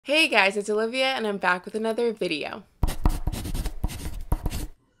Hey guys, it's Olivia and I'm back with another video.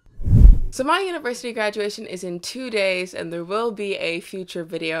 So my university graduation is in 2 days and there will be a future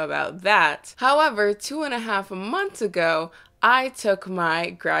video about that. However, 2.5 months ago, I took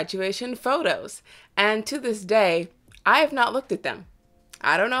my graduation photos and to this day, I have not looked at them.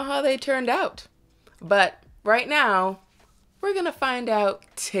 I don't know how they turned out, but right now, we're gonna find out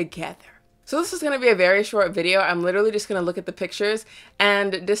together. So this is going to be a very short video. I'm literally just going to look at the pictures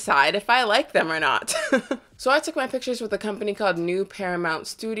and decide if I like them or not. So I took my pictures with a company called New Paramount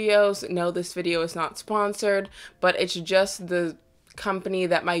Studios. No, this video is not sponsored, but it's just the company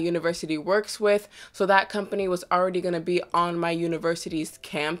that my university works with. So that company was already going to be on my university's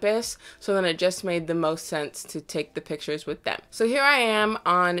campus. So then it just made the most sense to take the pictures with them. So here I am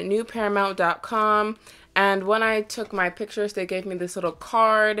on newparamount.com. And when I took my pictures, they gave me this little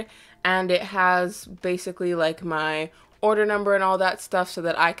card and it has basically like my order number and all that stuff so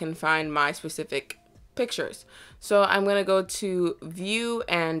that I can find my specific pictures. So I'm gonna go to view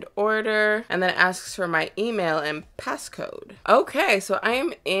and order and then it asks for my email and passcode. Okay, so I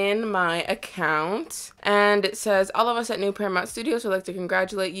am in my account and it says, all of us at New Paramount Studios would like to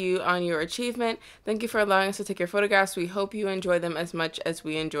congratulate you on your achievement. Thank you for allowing us to take your photographs. We hope you enjoy them as much as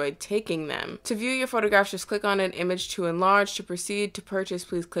we enjoyed taking them. To view your photographs, just click on an image to enlarge. To proceed to purchase,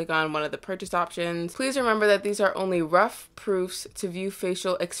 please click on one of the purchase options. Please remember that these are only rough proofs. To view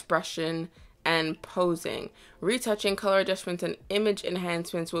facial expression and posing. Retouching, color adjustments, and image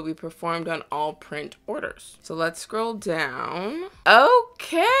enhancements will be performed on all print orders. So let's scroll down.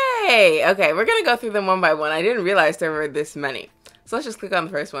 Okay, we're gonna go through them one by one. I didn't realize there were this many. So let's just click on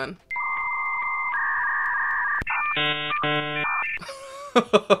the first one.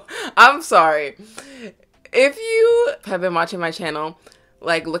 I'm sorry. If you have been watching my channel,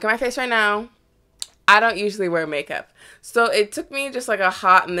 like look at my face right now. I don't usually wear makeup. So it took me just like a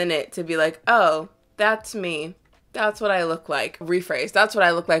hot minute to be like, oh, that's me. That's what I look like. Rephrase, that's what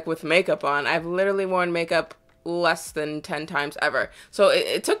I look like with makeup on. I've literally worn makeup less than 10 times ever. So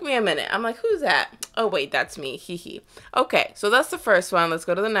it took me a minute. I'm like, who's that? Oh wait, that's me, hee hee. Okay, so that's the first one. Let's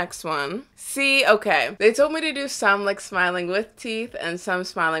go to the next one. See, okay. They told me to do some like smiling with teeth and some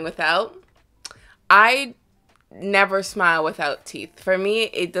smiling without. I never smile without teeth. For me,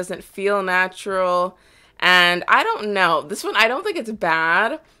 it doesn't feel natural. And I don't know. This one, I don't think it's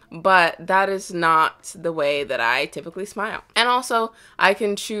bad, but that is not the way that I typically smile. And also, I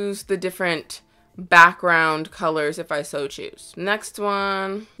can choose the different background colors if I so choose. Next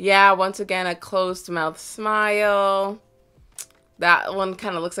one. Yeah, once again, a closed mouth smile. That one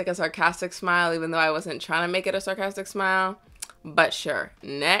kind of looks like a sarcastic smile, even though I wasn't trying to make it a sarcastic smile. But sure.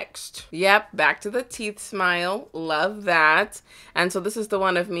 Next. Yep, back to the teeth smile. Love that. And so this is the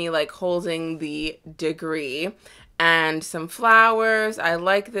one of me like holding the degree and some flowers. I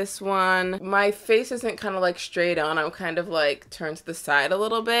like this one. My face isn't kind of like straight on. I'm kind of like turned to the side a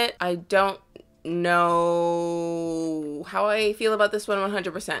little bit. I don't know how I feel about this one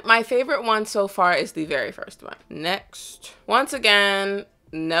 100%. My favorite one so far is the very first one. Next. Once again,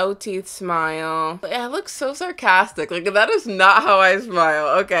 no teeth smile. Yeah, it looks so sarcastic. Like, that is not how I smile.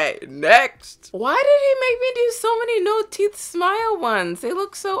 Okay, next. Why did he make me do so many no teeth smile ones? They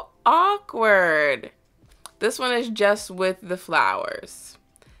look so awkward. This one is just with the flowers.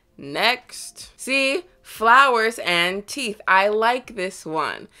 Next. See? Flowers and teeth. I like this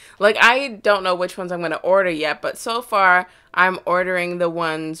one. Like, I don't know which ones I'm going to order yet, but so far, I'm ordering the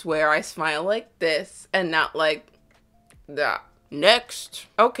ones where I smile like this and not like that. Next.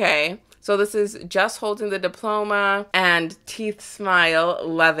 Okay, so this is just holding the diploma and teeth smile.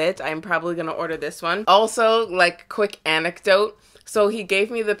 Love it. I'm probably gonna order this one. Also, like, quick anecdote. So he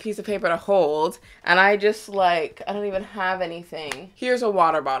gave me the piece of paper to hold and I just like, I don't even have anything. Here's a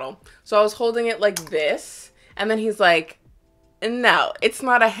water bottle. So I was holding it like this and then he's like, no, it's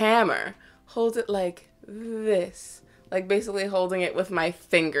not a hammer. Hold it like this. Like basically holding it with my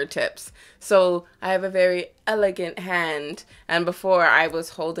fingertips. So I have a very elegant hand. And before I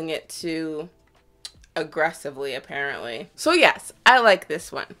was holding it too aggressively, apparently. So yes, I like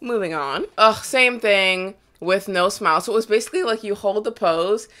this one. Moving on. Ugh, same thing with no smile. So it was basically like you hold the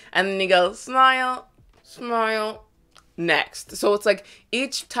pose and then you go smile, smile, next. So it's like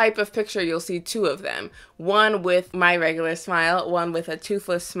each type of picture you'll see 2 of them. One with my regular smile, one with a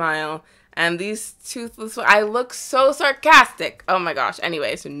toothless smile. And these toothless, I look so sarcastic. Oh my gosh.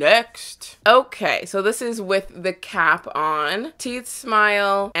 Anyways, next. Okay, so this is with the cap on, teeth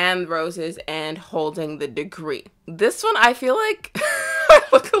smile, and roses, and holding the degree. This one, I feel like I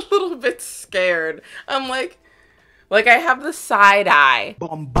look a little bit scared. I'm like I have the side eye.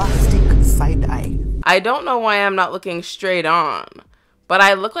 Bombastic side eye. I don't know why I'm not looking straight on, but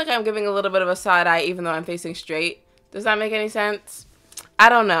I look like I'm giving a little bit of a side eye even though I'm facing straight. Does that make any sense? I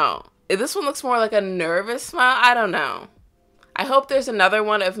don't know. This one looks more like a nervous smile. I don't know. I hope there's another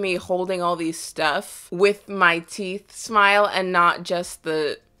one of me holding all these stuff with my teeth smile and not just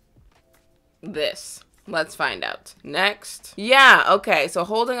this. Let's find out. Next. Yeah, okay, so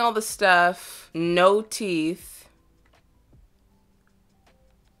holding all the stuff, no teeth.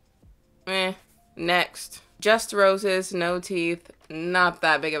 Next. Just roses, no teeth. Not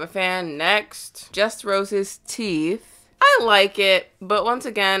that big of a fan. Next. Just roses, teeth. I like it, but once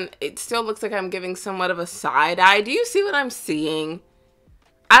again, it still looks like I'm giving somewhat of a side eye. Do you see what I'm seeing?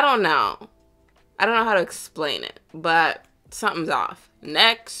 I don't know. I don't know how to explain it, but something's off.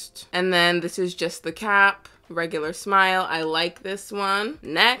 Next. And then this is just the cap. Regular smile. I like this one.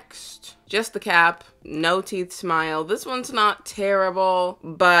 Next. Just the cap. No teeth smile. This one's not terrible,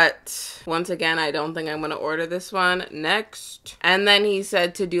 but once again, I don't think I'm going to order this one. Next. And then he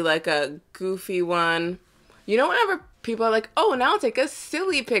said to do like a goofy one. You know, whenever people are like, oh, now take a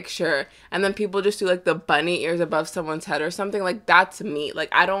silly picture, and then people just do like the bunny ears above someone's head or something, like that's me. Like,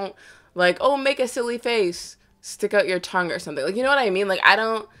 I don't like, oh, make a silly face, stick out your tongue or something. Like, you know what I mean? Like,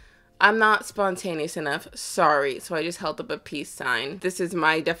 I'm not spontaneous enough. Sorry. So I just held up a peace sign. This is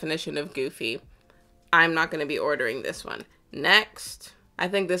my definition of goofy. I'm not going to be ordering this one. Next. I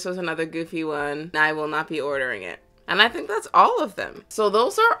think this was another goofy one. I will not be ordering it. And I think that's all of them. So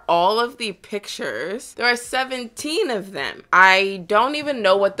those are all of the pictures. There are 17 of them. I don't even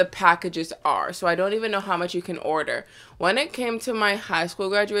know what the packages are, so I don't even know how much you can order. When it came to my high school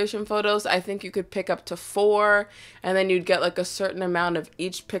graduation photos, I think you could pick up to 4, and then you'd get like a certain amount of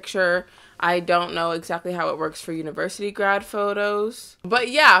each picture. I don't know exactly how it works for university grad photos.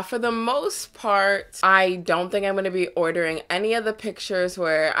 But yeah, for the most part, I don't think I'm going to be ordering any of the pictures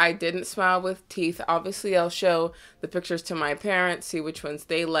where I didn't smile with teeth. Obviously, I'll show the pictures to my parents, see which ones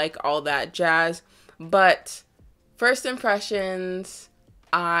they like, all that jazz. But first impressions,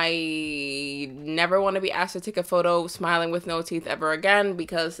 I never want to be asked to take a photo smiling with no teeth ever again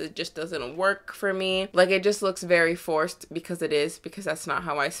because it just doesn't work for me. Like, it just looks very forced because that's not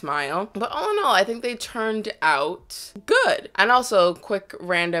how I smile. But all in all, I think they turned out good. And also, quick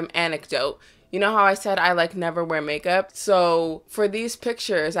random anecdote. You know how I said I like never wear makeup? So for these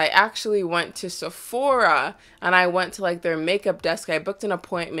pictures, I actually went to Sephora and I went to like their makeup desk. I booked an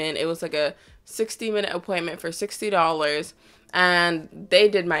appointment. It was like a 60-minute appointment for $60. And they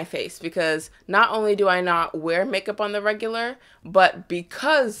did my face because not only do I not wear makeup on the regular, but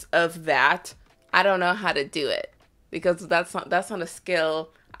because of that, I don't know how to do it because that's not a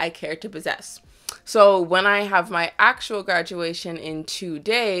skill I care to possess. So when I have my actual graduation in 2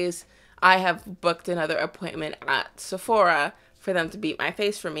 days, I have booked another appointment at Sephora for them to beat my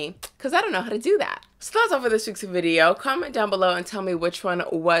face for me because I don't know how to do that. So that's all for this week's video. Comment down below and tell me which one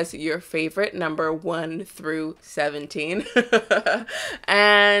was your favorite, number 1 through 17.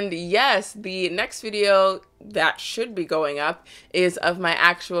 And yes, the next video that should be going up is of my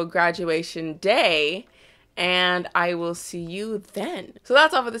actual graduation day. And I will see you then. So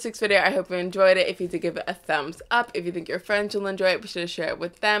that's all for this week's video. I hope you enjoyed it. If you did, give it a thumbs up. If you think your friends will enjoy it, be sure to share it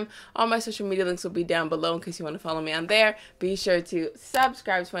with them. All my social media links will be down below in case you want to follow me on there. Be sure to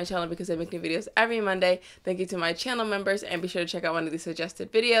subscribe to my channel because I make new videos every Monday. Thank you to my channel members, and be sure to check out one of these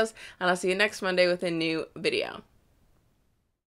suggested videos. And I'll see you next Monday with a new video.